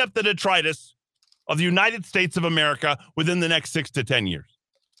and clean up the detritus of the United States of America within the next 6 to 10 years.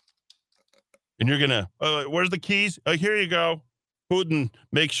 And you're going to, where's the keys? Here you go. Putin,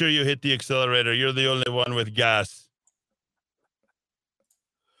 make sure you hit the accelerator. You're the only one with gas.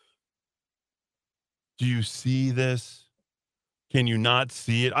 Do you see this? Can you not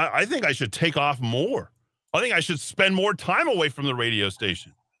see it? I think I should take off more. I think I should spend more time away from the radio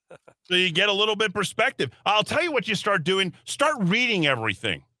station so you get a little bit perspective. I'll tell you what you start doing. Start reading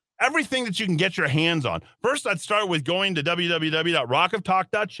everything that you can get your hands on. First, I'd start with going to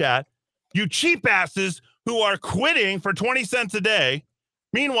www.rockoftalk.chat. You cheap asses who are quitting for 20 cents a day.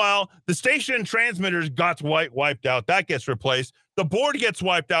 Meanwhile, the station transmitters got wiped out. That gets replaced. The board gets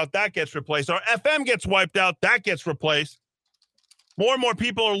wiped out. That gets replaced. Our FM gets wiped out. That gets replaced. More and more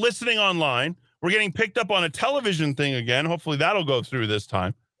people are listening online. We're getting picked up on a television thing again. Hopefully that'll go through this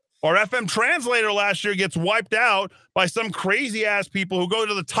time. Our FM translator last year gets wiped out by some crazy ass people who go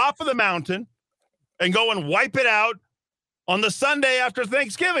to the top of the mountain and go and wipe it out on the Sunday after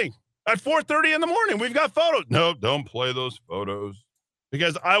Thanksgiving at 4:30 in the morning. We've got photos. No, don't play those photos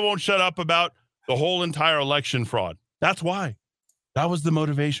because I won't shut up about the whole entire election fraud. That's why. That was the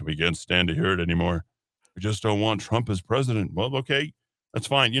motivation. We can't stand to hear it anymore. We just don't want Trump as president. Well, okay, that's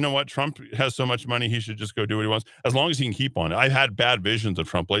fine. You know what? Trump has so much money, he should just go do what he wants, as long as he can keep on it. I've had bad visions of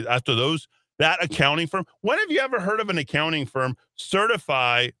Trump. After that accounting firm, when have you ever heard of an accounting firm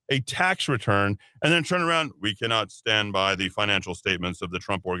certify a tax return and then turn around? We cannot stand by the financial statements of the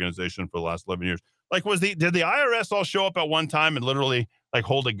Trump organization for the last 11 years. Like, did the IRS all show up at one time and literally like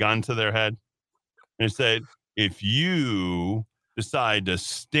hold a gun to their head and say, if you decide to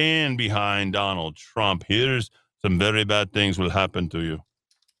stand behind Donald Trump, here's some very bad things will happen to you?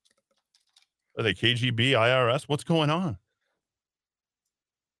 Are they KGB, IRS? What's going on?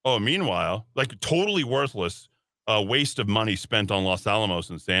 Oh, meanwhile, like totally worthless waste of money spent on Los Alamos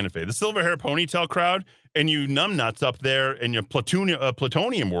and Santa Fe. The silver hair ponytail crowd and you numbnuts up there in your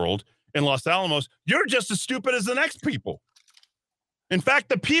plutonium world in Los Alamos, you're just as stupid as the next people. In fact,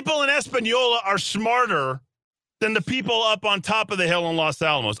 the people in Espanola are smarter than the people up on top of the hill in Los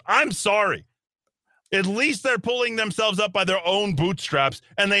Alamos. I'm sorry. At least they're pulling themselves up by their own bootstraps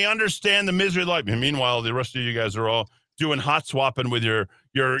and they understand the misery of life. And meanwhile, the rest of you guys are all doing hot swapping with your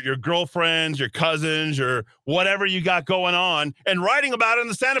girlfriends, your cousins, your whatever you got going on and writing about it in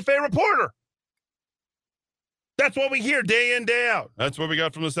the Santa Fe Reporter. That's what we hear day in, day out. That's what we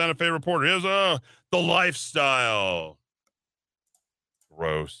got from the Santa Fe Reporter. Here's the lifestyle.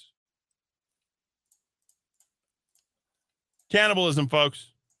 Gross. Cannibalism, folks.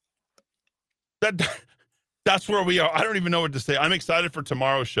 That's where we are. I don't even know what to say. I'm excited for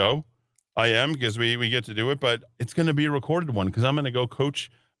tomorrow's show. I am, because we get to do it, but it's going to be a recorded one because I'm going to go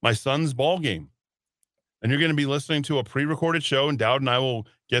coach my son's ball game. And you're going to be listening to a pre-recorded show, and Dowd and I will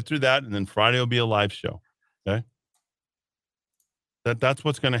get through that, and then Friday will be a live show. Okay? That's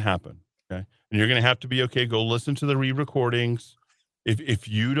what's going to happen. Okay? And you're going to have to be okay. Go listen to the re-recordings. If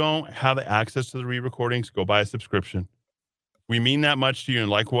you don't have access to the re-recordings, go buy a subscription. We mean that much to you and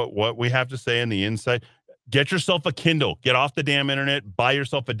like what we have to say in the inside. Get yourself a Kindle. Get off the damn internet. Buy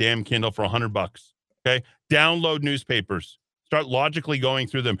yourself a damn Kindle for $100. Okay? Download newspapers. Start logically going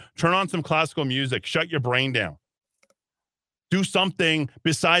through them. Turn on some classical music. Shut your brain down. Do something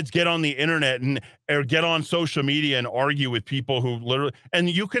besides get on the internet or get on social media and argue with people who literally, and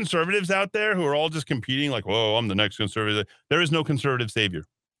you conservatives out there who are all just competing like, whoa, I'm the next conservative. There is no conservative savior.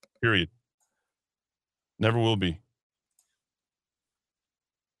 Period. Never will be.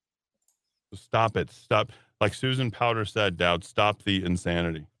 Stop it. Stop. Like Susan Powder said, Dowd, stop the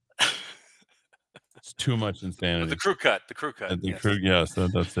insanity. It's too much insanity. The crew cut. Yes,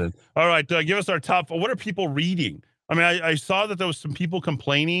 that's it. All right. Give us our top. What are people reading? I mean, I saw that there was some people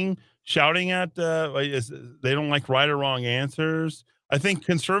complaining, shouting at they don't like right or wrong answers. I think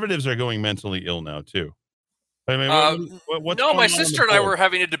conservatives are going mentally ill now, too. I mean, no, my sister and I were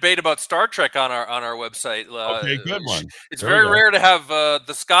having a debate about Star Trek on our website. Okay, good one. It's very rare to have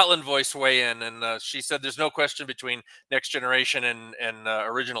the Scotland voice weigh in, and she said there's no question between Next Generation and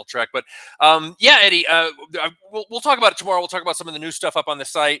original Trek. But yeah, Eddie, we'll talk about it tomorrow. We'll talk about some of the new stuff up on the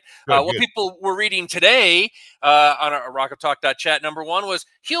site. What people were reading today on our rockoftalk.chat, number one was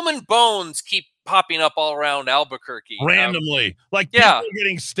human bones keep popping up all around Albuquerque randomly, people are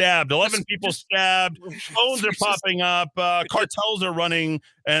getting stabbed. 11 people stabbed. Phones are popping up. Cartels are running,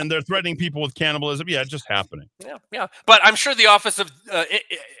 and they're threatening people with cannibalism. Yeah, it's just happening. Yeah. But I'm sure the Office of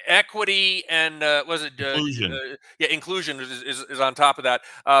Equity and Inclusion. Inclusion is on top of that.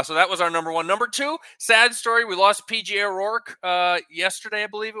 So that was our number one. Number two, sad story. We lost P.J. O'Rourke yesterday, I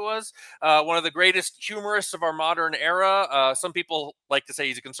believe it was. One of the greatest humorists of our modern era. Some people like to say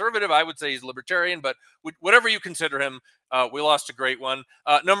he's a conservative. I would say he's a libertarian, but whatever you consider him, we lost a great one.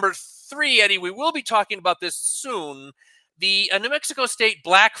 Number three, Eddie, we will be talking about this soon. The New Mexico State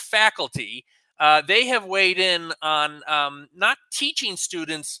black faculty, they have weighed in on not teaching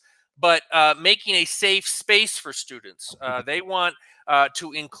students, but making a safe space for students. They want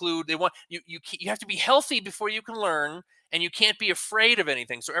to include, you have to be healthy before you can learn, and you can't be afraid of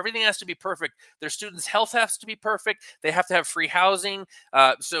anything. So everything has to be perfect. Their students' health has to be perfect. They have to have free housing.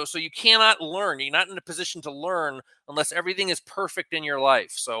 So you cannot learn. You're not in a position to learn unless everything is perfect in your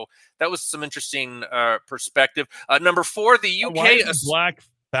life. So that was some interesting perspective. Number four, the UK. Why is black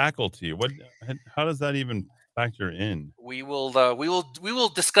faculty? How does that even factor in? We will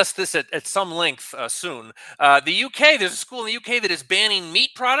discuss this at some length soon. The UK, there's a school in the UK that is banning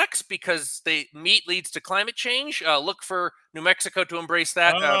meat products because meat leads to climate change. Look for New Mexico to embrace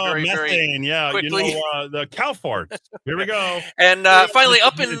that very methane, quickly. The cow fart. Here we go. And finally,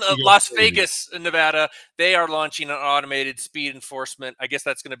 up in Las Vegas, Nevada, they are launching an automated speed enforcement. I guess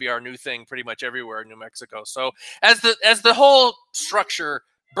that's going to be our new thing pretty much everywhere in New Mexico. So as the whole structure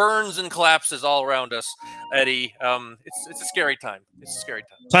burns and collapses all around us, Eddie, it's a scary time. It's a scary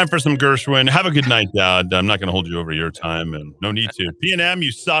time. Time for some Gershwin. Have a good night, Dad. I'm not going to hold you over your time, and no need to. P&M,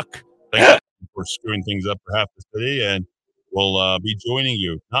 you suck. Thank you for screwing things up for half the city, and we'll be joining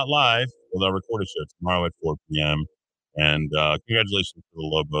you, not live, with our recorded show tomorrow at 4 p.m. And congratulations to the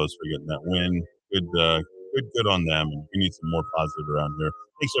Lobos for getting that win. Good on them. And we need some more positive around here.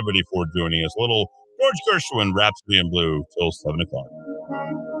 Thanks, everybody, for joining us. A little George Gershwin, Rhapsody in Blue, till 7 o'clock.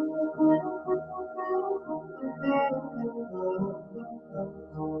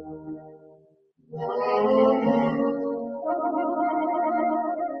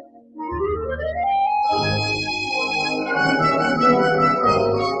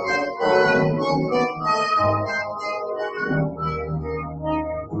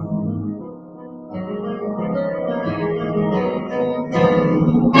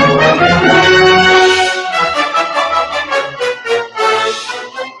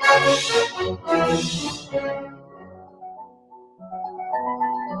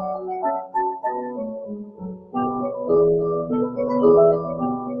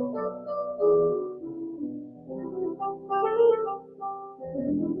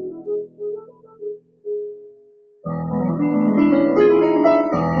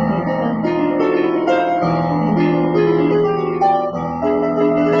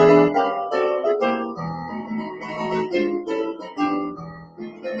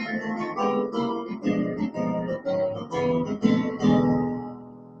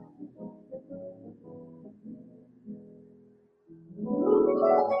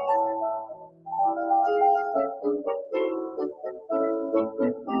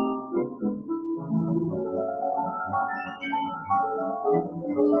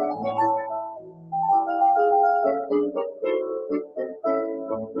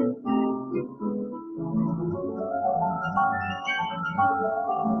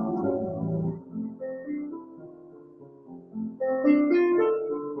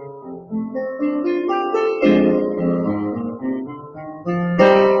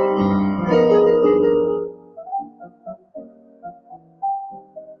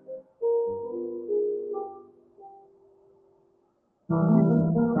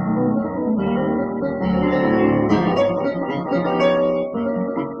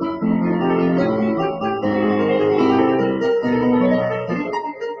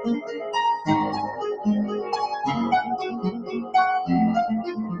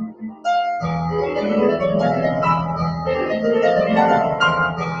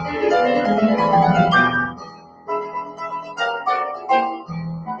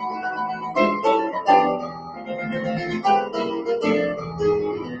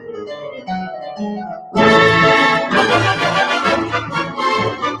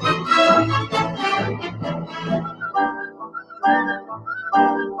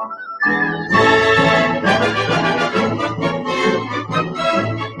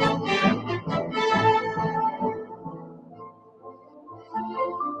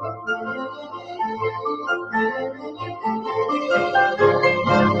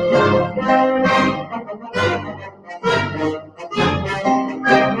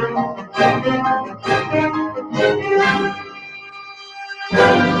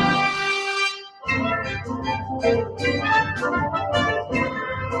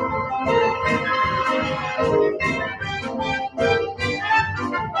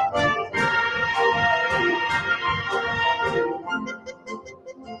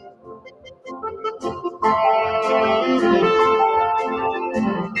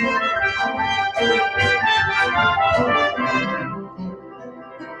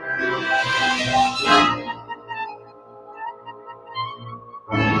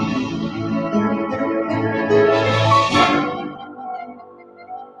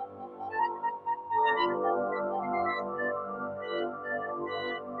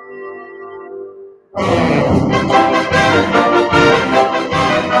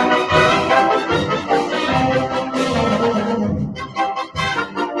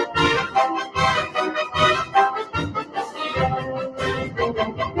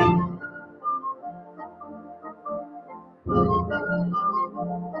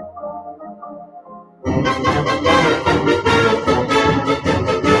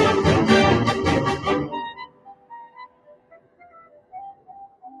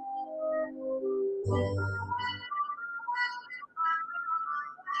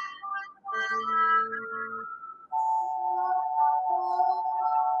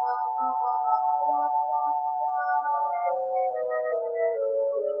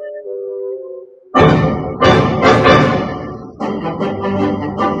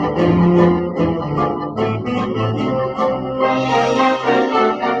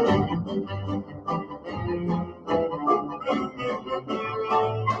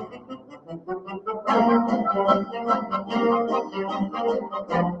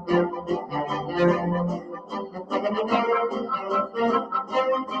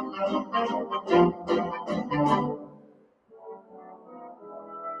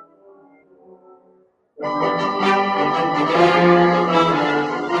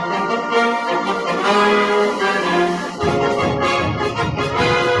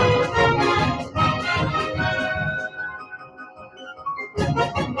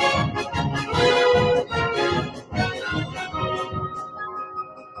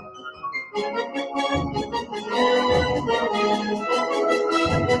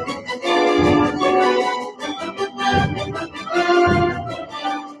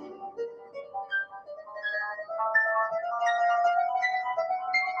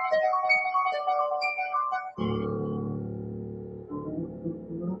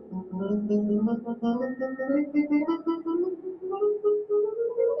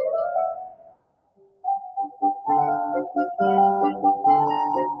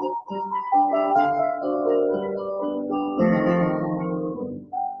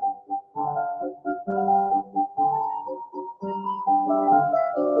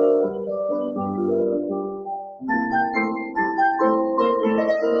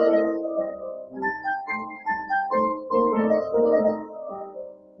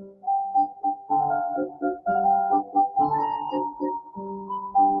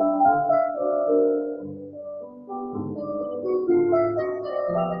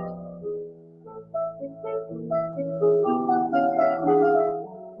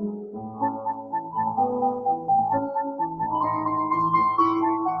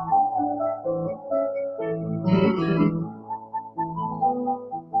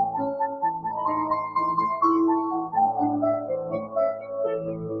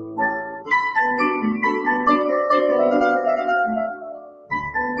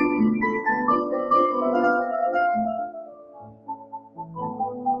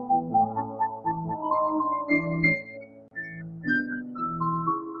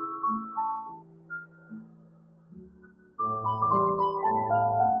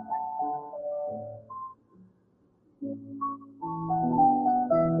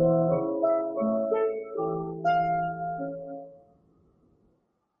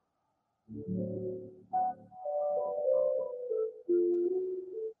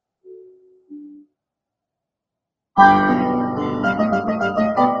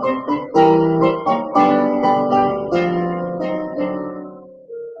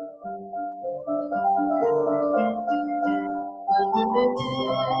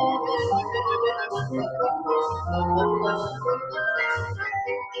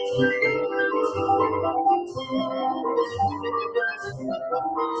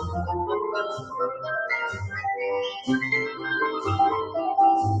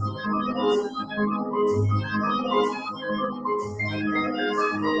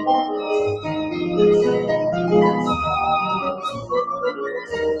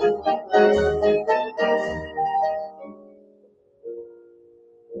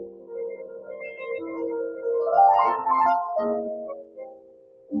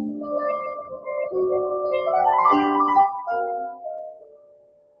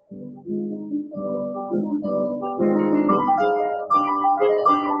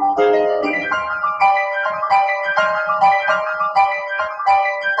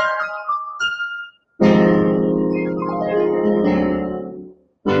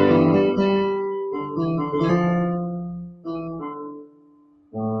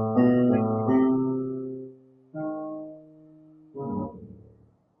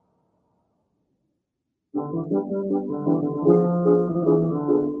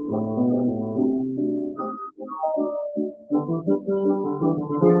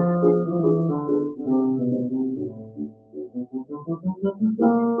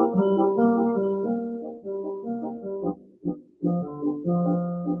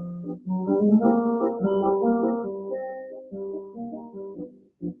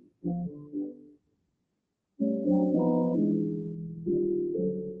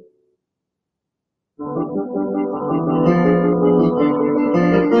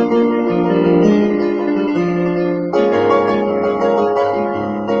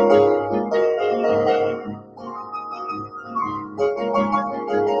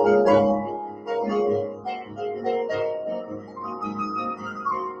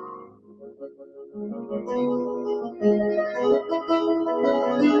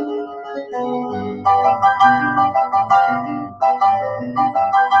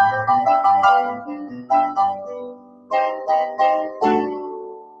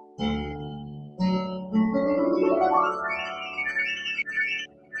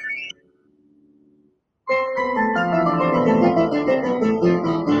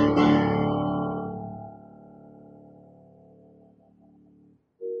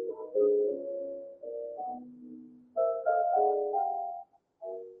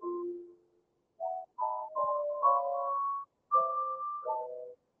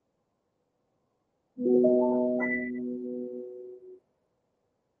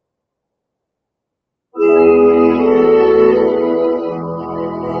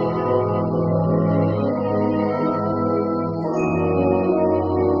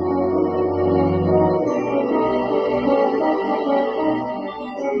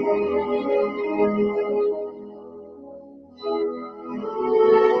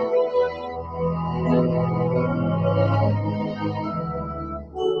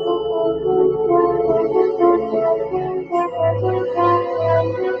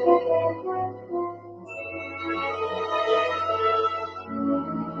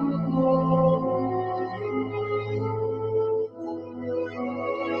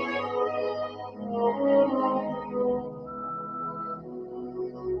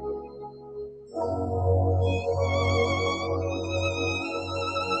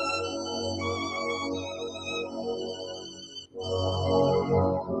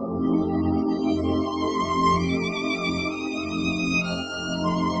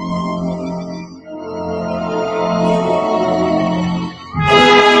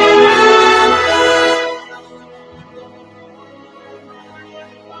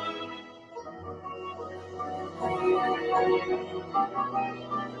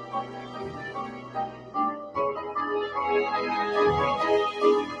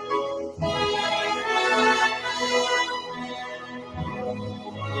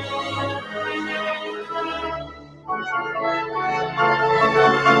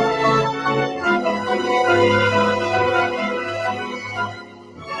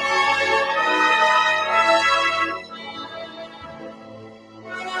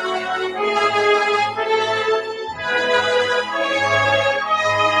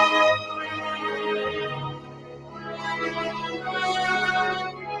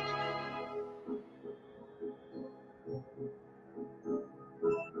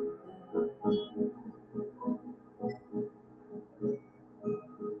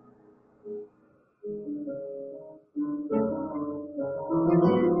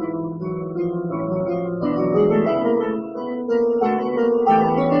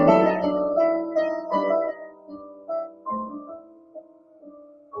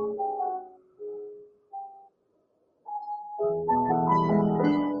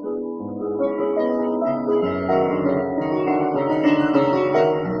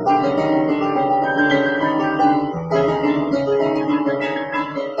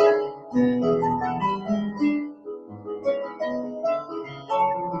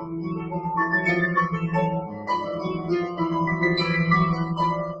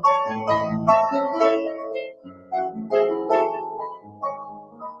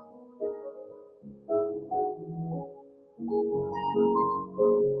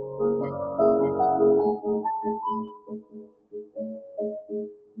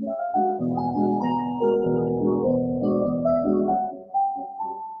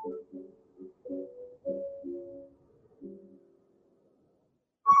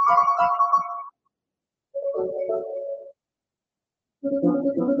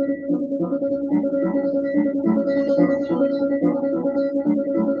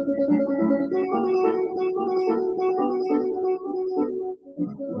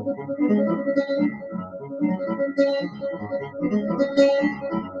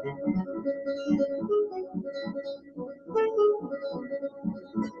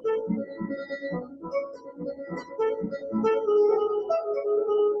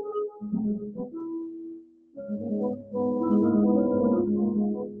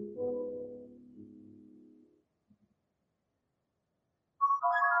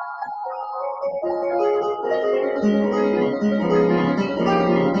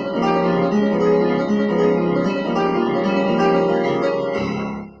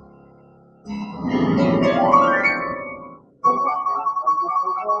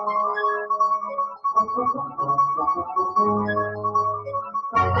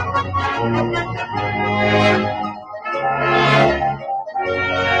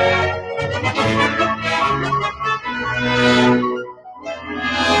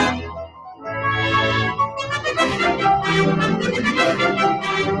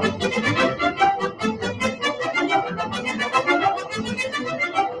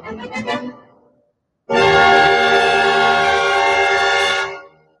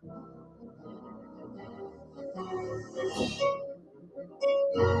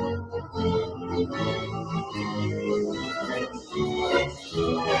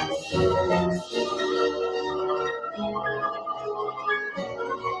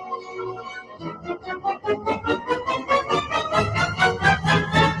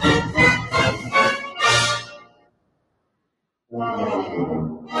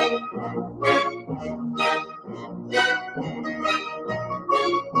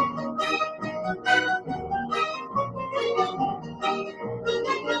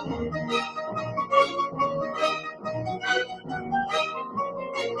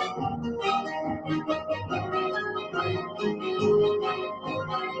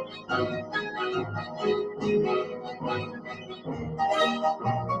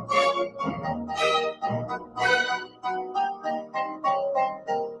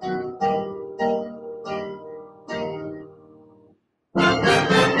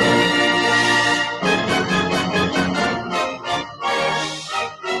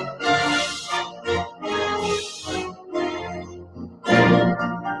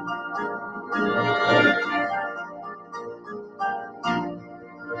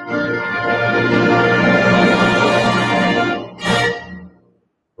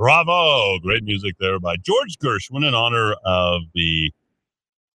 Bravo! Great music there by George Gershwin in honor of the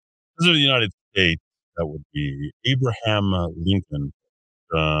President of the United States. That would be Abraham Lincoln.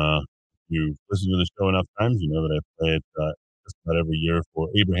 If you've listened to the show enough times, you know that I play it just about every year for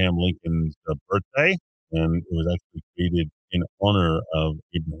Abraham Lincoln's birthday. And it was actually created in honor of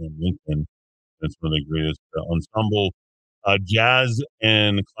Abraham Lincoln. It's one of the greatest ensemble jazz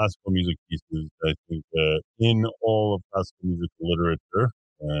and classical music pieces, I think, in all of classical musical literature.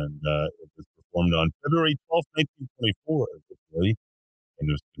 And it was performed on February 12th, 1924, officially. And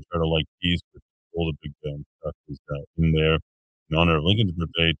there's a concerto-like piece with all the big band stuff is in there in honor of Lincoln's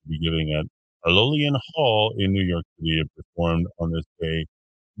birthday to be giving at Lolian Hall in New York City. It performed on this day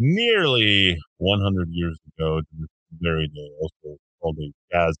nearly 100 years ago to this very day, also called a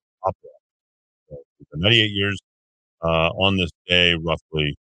jazz opera. So, for 98 years on this day,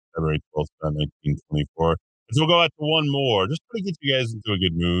 roughly February 12th, 1924. And so we'll go out to one more, just to get you guys into a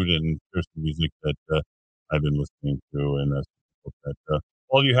good mood and hear some music that I've been listening to. And hope that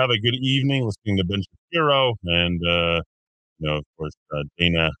all of you have a good evening listening to Ben Shapiro and, of course,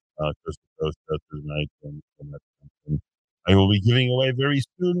 Dana Coast to Coast through the night. And that's something I will be giving away very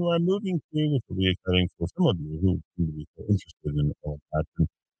soon where I'm moving to, which will be exciting for some of you who seem to be so interested in all of that. And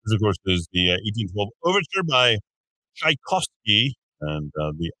this, of course, is the 1812 Overture by Tchaikovsky. and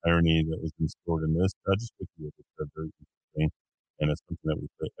the irony that was stored in this. Just with you, it's very interesting, and it's something that we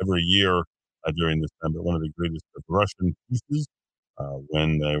say every year during this time. But one of the greatest of Russian pieces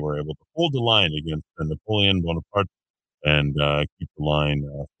when they were able to hold the line against Napoleon Bonaparte and keep the line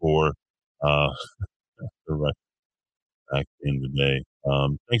for uh, the Russians back in the day.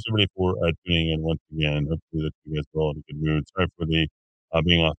 Thanks everybody for tuning in once again. Hopefully that you guys are all in a good mood. Sorry for the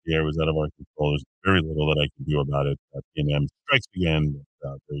being off the air. It was out of our control. There's very little that I can do about it. PNM strikes again.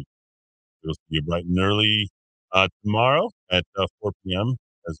 We'll see you bright and early tomorrow at 4 p.m.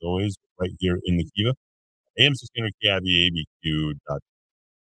 As always, right here in the Kiva. AM 1600 KIV ABQ.